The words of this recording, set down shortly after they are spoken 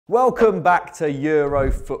Welcome back to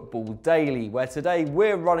Euro Football Daily, where today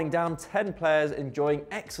we're running down 10 players enjoying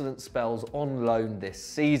excellent spells on loan this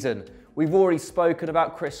season. We've already spoken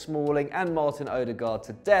about Chris Smalling and Martin Odegaard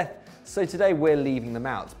to death, so today we're leaving them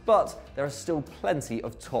out, but there are still plenty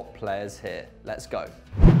of top players here. Let's go.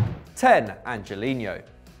 10. Angelino.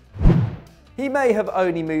 He may have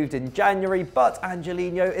only moved in January, but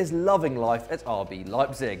Angelino is loving life at RB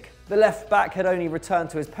Leipzig. The left-back had only returned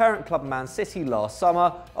to his parent club Man City last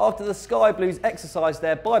summer after the Sky Blues exercised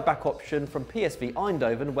their buyback option from PSV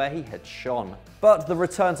Eindhoven, where he had shone. But the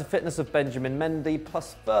return to fitness of Benjamin Mendy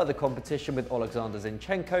plus further competition with Alexander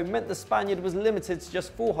Zinchenko meant the Spaniard was limited to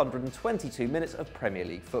just 422 minutes of Premier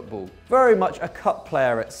League football. Very much a cup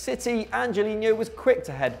player at City, Angelino was quick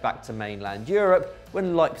to head back to mainland Europe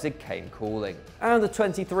when Leipzig came calling. And the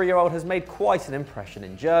 23-year-old has made quite an impression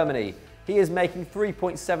in Germany. He is making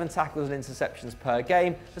 3.7 tackles and interceptions per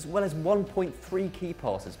game, as well as 1.3 key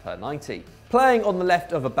passes per 90. Playing on the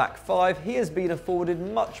left of a back five, he has been afforded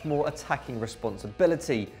much more attacking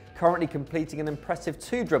responsibility, currently completing an impressive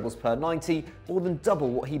 2 dribbles per 90, more than double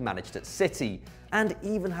what he managed at City, and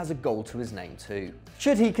even has a goal to his name too.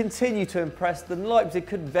 Should he continue to impress, then Leipzig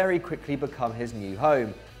could very quickly become his new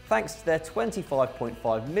home, thanks to their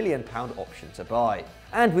 £25.5 million option to buy.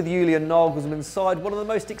 And with Julian Nagelsmann's side one of the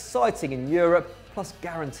most exciting in Europe, plus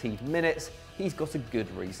guaranteed minutes, he's got a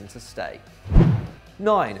good reason to stay.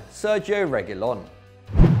 9. Sergio Reguilon.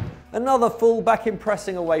 Another full-back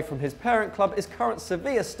impressing away from his parent club is current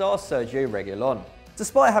Sevilla star Sergio Reguilon.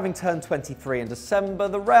 Despite having turned 23 in December,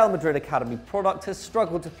 the Real Madrid Academy product has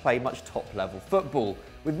struggled to play much top-level football,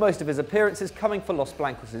 with most of his appearances coming for Los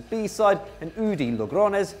Blancos' B-side and UD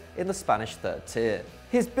Logrones in the Spanish third tier.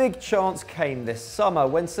 His big chance came this summer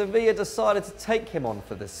when Sevilla decided to take him on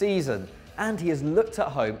for the season, and he has looked at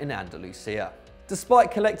home in Andalusia.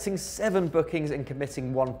 Despite collecting 7 bookings and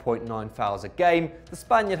committing 1.9 fouls a game, the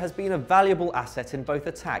Spaniard has been a valuable asset in both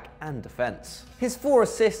attack and defence. His 4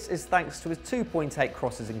 assists is thanks to his 2.8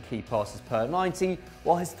 crosses and key passes per 90,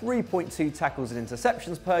 while his 3.2 tackles and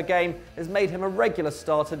interceptions per game has made him a regular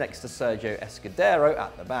starter next to Sergio Escudero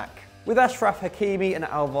at the back. With Achraf Hakimi and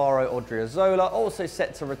Alvaro Odriozola also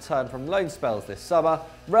set to return from loan spells this summer,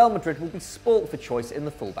 Real Madrid will be spoilt for choice in the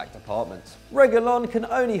fullback department. Reguilon can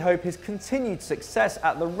only hope his continued success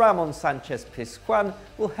at the Ramon Sanchez Pizjuan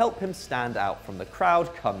will help him stand out from the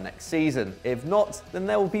crowd come next season. If not, then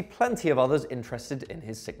there will be plenty of others interested in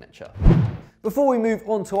his signature. Before we move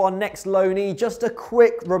on to our next loanee, just a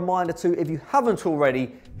quick reminder to, if you haven't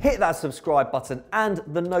already, hit that subscribe button and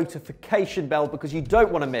the notification bell because you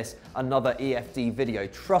don't want to miss another EFD video.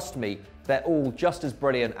 Trust me, they're all just as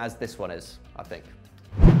brilliant as this one is, I think.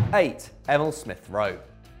 8. Emil Smith-Rowe.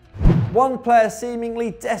 One player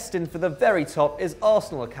seemingly destined for the very top is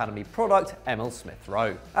Arsenal Academy product Emil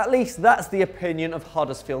Smith-Rowe. At least that's the opinion of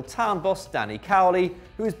Huddersfield Town boss Danny Cowley,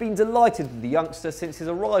 who has been delighted with the youngster since his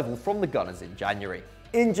arrival from the Gunners in January.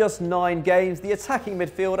 In just 9 games, the attacking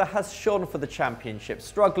midfielder has shone for the Championship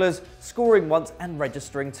strugglers, scoring once and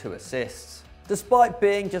registering 2 assists. Despite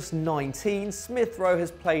being just 19, Smith-Rowe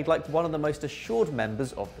has played like one of the most assured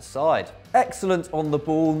members of the side. Excellent on the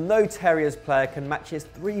ball, no Terriers player can match his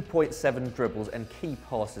 3.7 dribbles and key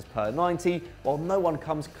passes per 90, while no one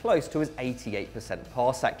comes close to his 88%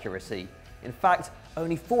 pass accuracy. In fact,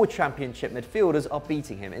 only 4 Championship midfielders are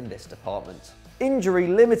beating him in this department. Injury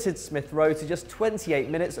limited Smith-Rowe to just 28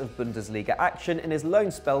 minutes of Bundesliga action in his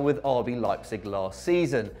loan spell with RB Leipzig last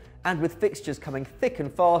season, and with fixtures coming thick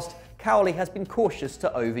and fast, Cowley has been cautious to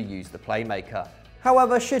overuse the playmaker.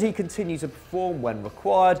 However, should he continue to perform when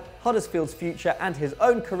required, Huddersfield's future and his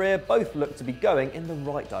own career both look to be going in the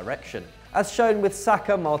right direction. As shown with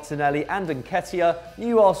Saka, Martinelli and Nketiah,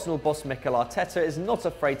 new Arsenal boss Mikel Arteta is not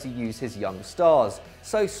afraid to use his young stars,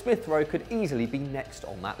 so Smith-Rowe could easily be next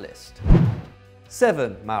on that list.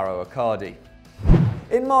 7. Mauro Icardi.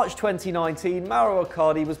 In March 2019, Mauro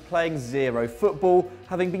Icardi was playing 0 football,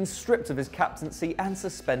 having been stripped of his captaincy and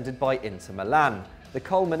suspended by Inter Milan, the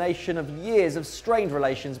culmination of years of strained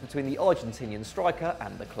relations between the Argentinian striker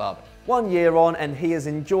and the club. 1 year on and he is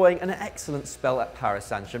enjoying an excellent spell at Paris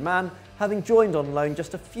Saint-Germain, having joined on loan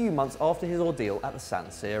just a few months after his ordeal at the San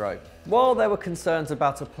Siro. While there were concerns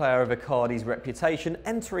about a player of Icardi's reputation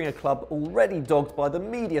entering a club already dogged by the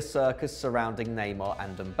media circus surrounding Neymar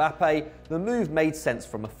and Mbappe, the move made sense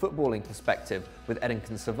from a footballing perspective, with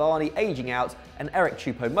Edinson Cavani aging out and Eric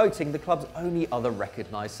Choupo-Moting the club's only other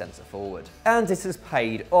recognised centre-forward. And it has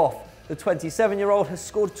paid off. The 27-year-old has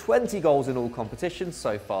scored 20 goals in all competitions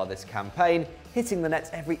so far this campaign, hitting the net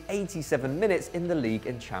every 87 minutes in the league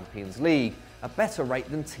and Champions League, a better rate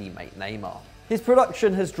than teammate Neymar. His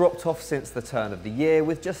production has dropped off since the turn of the year,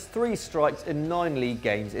 with just 3 strikes in 9 league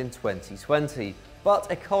games in 2020. But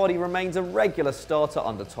Icardi remains a regular starter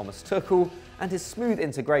under Thomas Tuchel, and his smooth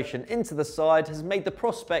integration into the side has made the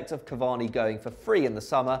prospect of Cavani going for free in the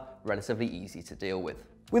summer relatively easy to deal with.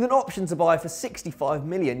 With an option to buy for €65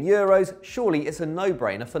 million, surely it's a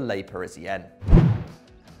no-brainer for Les Parisiens.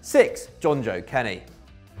 6. Jonjoe Kenny.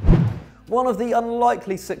 One of the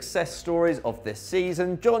unlikely success stories of this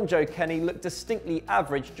season, Jonjoe Kenny looked distinctly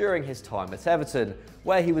average during his time at Everton,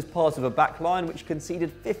 where he was part of a backline which conceded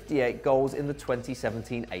 58 goals in the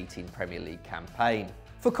 2017-18 Premier League campaign.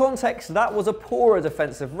 For context, that was a poorer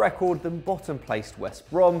defensive record than bottom-placed West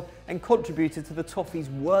Brom and contributed to the Toffees'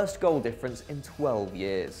 worst goal difference in 12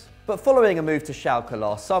 years. But following a move to Schalke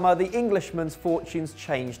last summer, the Englishman's fortunes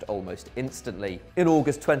changed almost instantly. In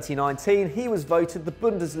August 2019, he was voted the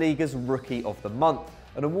Bundesliga's Rookie of the Month,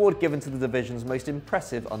 an award given to the division's most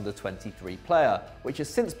impressive under-23 player, which has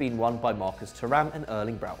since been won by Marcus Thuram and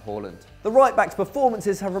Erling Braut Haaland. The right-back's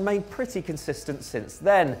performances have remained pretty consistent since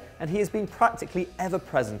then, and he has been practically ever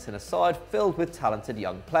present in a side filled with talented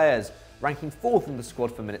young players, ranking 4th in the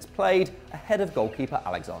squad for minutes played, ahead of goalkeeper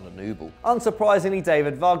Alexander Nubel. Unsurprisingly,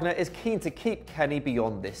 David Wagner is keen to keep Kenny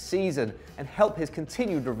beyond this season and help his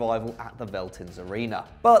continued revival at the Veltins Arena.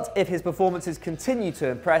 But if his performances continue to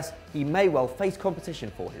impress, he may well face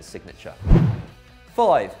competition for his signature.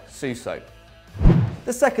 5. Suso.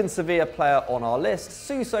 The second Sevilla player on our list,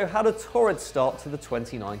 Suso had a torrid start to the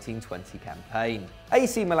 2019-20 campaign.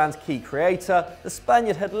 AC Milan's key creator, the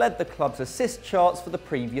Spaniard had led the club's assist charts for the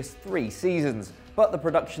previous 3 seasons, but the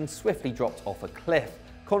production swiftly dropped off a cliff,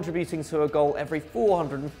 contributing to a goal every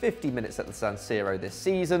 450 minutes at the San Siro this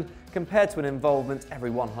season, compared to an involvement every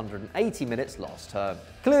 180 minutes last term.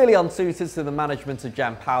 Clearly unsuited to the management of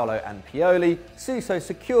Gianpaolo and Pioli, Suso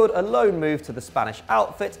secured a loan move to the Spanish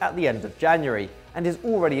outfit at the end of January, and is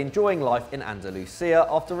already enjoying life in Andalusia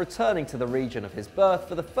after returning to the region of his birth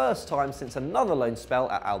for the first time since another loan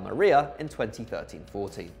spell at Almeria in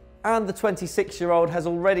 2013-14. And the 26-year-old has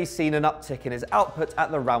already seen an uptick in his output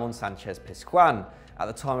at the Ramon Sanchez Pizjuan. At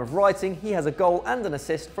the time of writing, he has a goal and an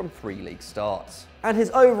assist from 3 league starts. And his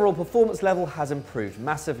overall performance level has improved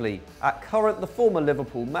massively. At current, the former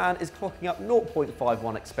Liverpool man is clocking up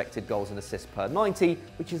 0.51 expected goals and assists per 90,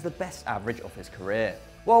 which is the best average of his career.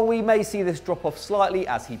 While we may see this drop off slightly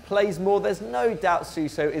as he plays more, there's no doubt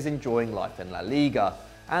Suso is enjoying life in La Liga.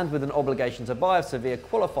 And with an obligation to buy if Sevilla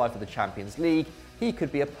qualify for the Champions League, he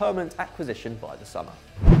could be a permanent acquisition by the summer.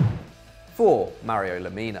 4. Mario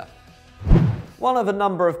Lemina. One of a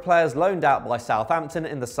number of players loaned out by Southampton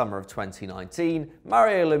in the summer of 2019,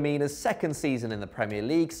 Mario Lemina's second season in the Premier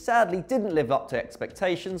League sadly didn't live up to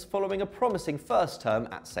expectations following a promising first term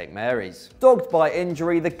at St Mary's. Dogged by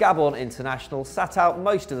injury, the Gabon international sat out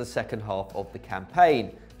most of the second half of the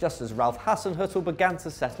campaign, just as Ralph Hasenhüttl began to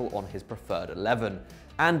settle on his preferred 11,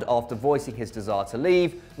 and after voicing his desire to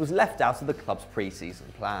leave, was left out of the club's pre-season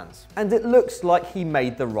plans. And it looks like he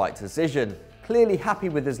made the right decision. Clearly happy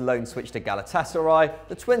with his loan switch to Galatasaray,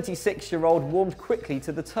 the 26-year-old warmed quickly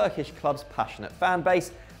to the Turkish club's passionate fan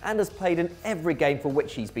base and has played in every game for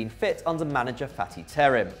which he's been fit under manager Fatih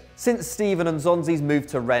Terim. Since Steven Nzonzi's move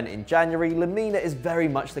to Rennes in January, Lemina is very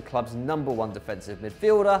much the club's #1 defensive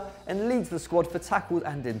midfielder and leads the squad for tackles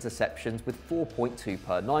and interceptions with 4.2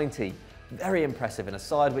 per 90. Very impressive in a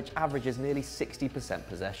side which averages nearly 60%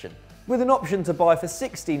 possession. With an option to buy for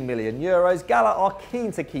 €16 million, Gala are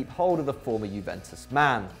keen to keep hold of the former Juventus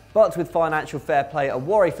man. But with financial fair play a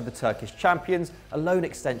worry for the Turkish champions, a loan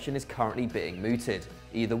extension is currently being mooted.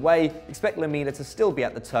 Either way, expect Lemina to still be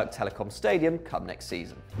at the Turk Telekom Stadium come next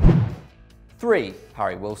season. 3.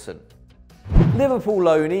 Harry Wilson. Liverpool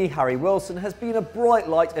loanee Harry Wilson has been a bright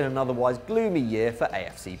light in an otherwise gloomy year for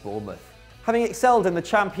AFC Bournemouth. Having excelled in the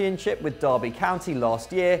Championship with Derby County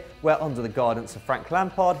last year, where under the guidance of Frank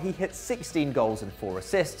Lampard he hit 16 goals and 4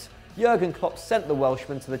 assists, Jurgen Klopp sent the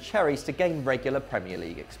Welshman to the Cherries to gain regular Premier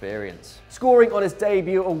League experience. Scoring on his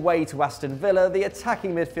debut away to Aston Villa, the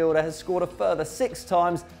attacking midfielder has scored a further 6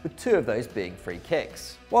 times, with 2 of those being free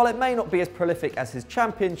kicks. While it may not be as prolific as his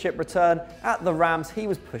Championship return, at the Rams he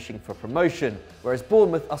was pushing for promotion, whereas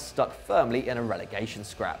Bournemouth are stuck firmly in a relegation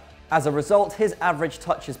scrap. As a result, his average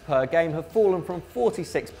touches per game have fallen from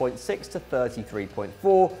 46.6 to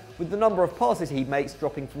 33.4, with the number of passes he makes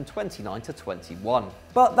dropping from 29 to 21.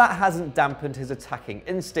 But that hasn't dampened his attacking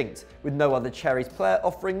instinct, with no other Cherries player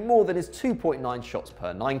offering more than his 2.9 shots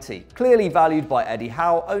per 90. Clearly valued by Eddie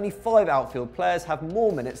Howe, only 5 outfield players have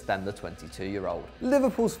more minutes than the 22-year-old.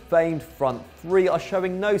 Liverpool's famed front 3 are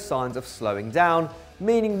showing no signs of slowing down,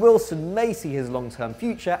 meaning Wilson may see his long-term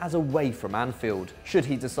future as away from Anfield. Should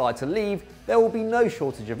he decide to leave, there will be no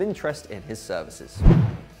shortage of interest in his services.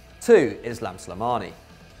 2. Islam Slimani.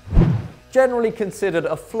 Generally considered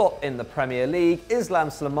a flop in the Premier League, Islam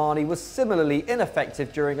Slimani was similarly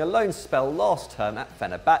ineffective during a loan spell last term at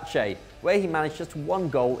Fenerbahce, where he managed just 1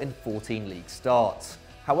 goal in 14 league starts.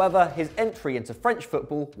 However, his entry into French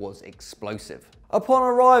football was explosive. Upon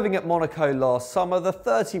arriving at Monaco last summer, the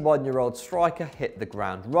 31-year-old striker hit the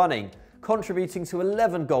ground running, contributing to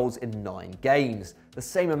 11 goals in 9 games, the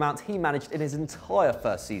same amount he managed in his entire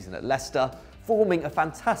first season at Leicester, forming a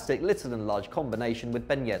fantastic little and large combination with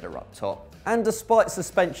Ben Yedder up top. And despite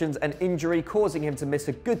suspensions and injury causing him to miss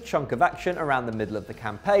a good chunk of action around the middle of the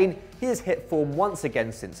campaign, he has hit form once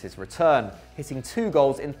again since his return, hitting 2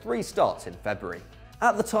 goals in 3 starts in February.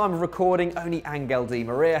 At the time of recording, only Angel Di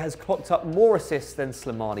Maria has clocked up more assists than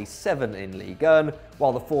Slimani's 7 in Ligue 1,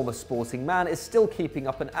 while the former Sporting man is still keeping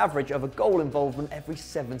up an average of a goal involvement every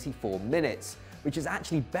 74 minutes, which is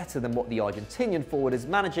actually better than what the Argentinian forward is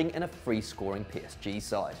managing in a free-scoring PSG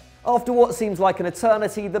side. After what seems like an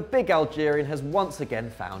eternity, the big Algerian has once again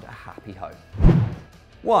found a happy home.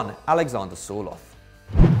 1. Alexander Sørloth.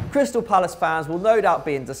 Crystal Palace fans will no doubt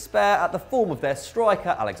be in despair at the form of their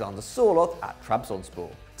striker Alexander Sørloth at Trabzonspor.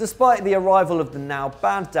 Despite the arrival of the now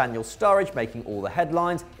banned Daniel Sturridge making all the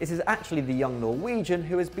headlines, it is actually the young Norwegian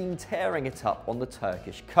who has been tearing it up on the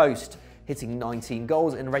Turkish coast, hitting 19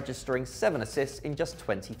 goals and registering 7 assists in just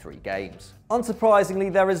 23 games.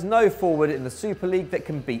 Unsurprisingly, there is no forward in the Super League that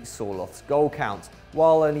can beat Sørloth's goal count,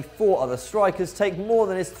 while only 4 other strikers take more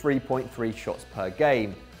than his 3.3 shots per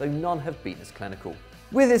game, though none have been as clinical.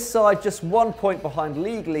 With his side just 1 point behind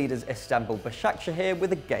league leaders Istanbul Başakşehir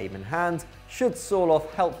with a game in hand, should Sørloth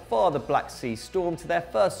help far the Black Sea Storm to their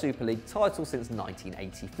first Super League title since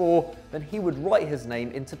 1984, then he would write his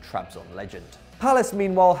name into Trabzon legend. Palace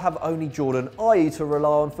meanwhile have only Jordan Ayew to rely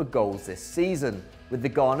on for goals this season. With the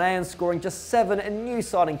Ghanaian scoring just 7 and new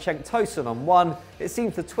signing Cenk Tosun on 1, it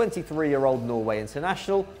seems the 23-year-old Norway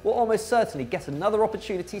international will almost certainly get another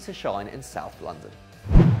opportunity to shine in South London.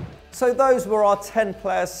 So those were our 10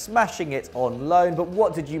 players smashing it on loan, but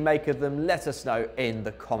what did you make of them? Let us know in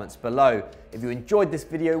the comments below. If you enjoyed this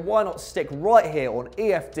video, why not stick right here on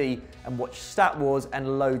EFD and watch Stat Wars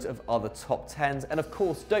and loads of other top 10s. And of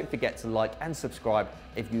course, don't forget to like and subscribe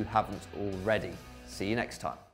if you haven't already. See you next time.